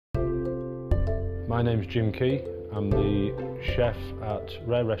My name's Jim Key. I'm the chef at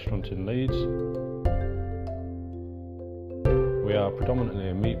Rare Restaurant in Leeds. We are predominantly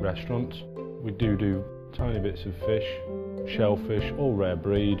a meat restaurant. We do tiny bits of fish, shellfish, all rare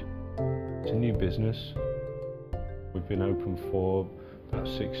breed. It's a new business. We've been open for about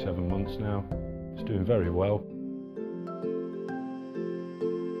 6-7 months now. It's doing very well.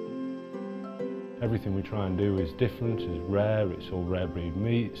 Everything we try and do is different, is rare. It's all rare breed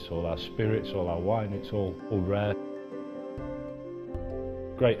meats, all our spirits, all our wine, it's all rare.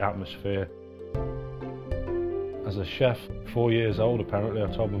 Great atmosphere. As a chef, 4 years old apparently, I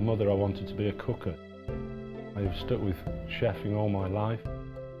told my mother I wanted to be a cooker. I have stuck with chefing all my life.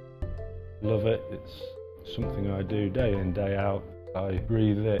 Love it. It's something I do day in, day out. I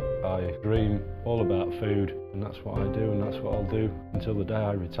breathe it. I dream all about food, and that's what I do, and that's what I'll do until the day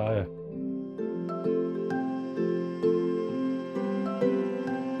I retire.